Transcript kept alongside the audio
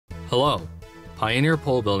Hello! Pioneer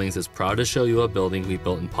Pole Buildings is proud to show you a building we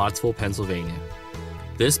built in Pottsville, Pennsylvania.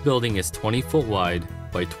 This building is 20 foot wide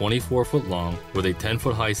by 24 foot long with a 10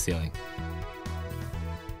 foot high ceiling.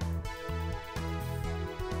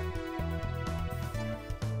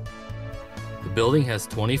 The building has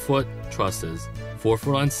 20 foot trusses, 4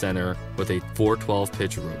 foot on center with a 412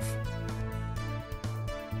 pitch roof.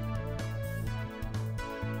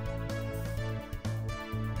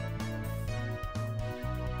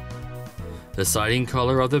 The siding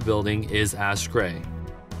color of the building is ash gray.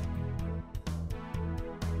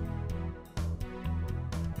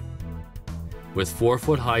 With 4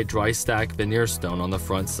 foot high dry stack veneer stone on the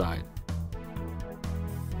front side.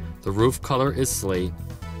 The roof color is slate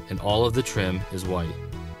and all of the trim is white.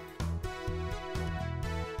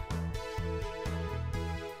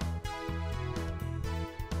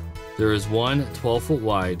 There is one 12 foot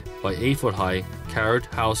wide by 8 foot high carriage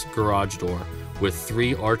house garage door with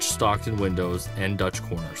 3 arched Stockton windows and Dutch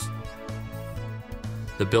corners.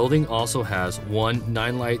 The building also has one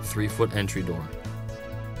 9-light 3 foot entry door.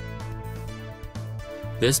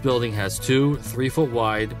 This building has 2 3 foot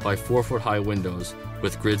wide by 4 foot high windows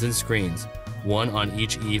with grids and screens, one on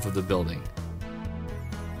each eave of the building.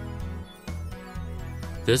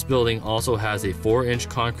 This building also has a 4-inch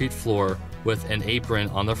concrete floor with an apron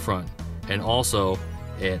on the front and also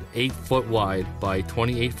an 8 foot wide by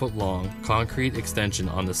 28 foot long concrete extension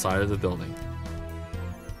on the side of the building.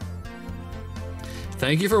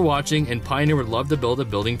 Thank you for watching, and Pioneer would love to build a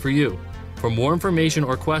building for you. For more information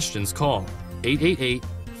or questions, call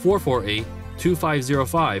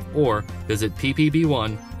 888-448-2505 or visit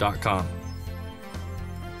ppb1.com.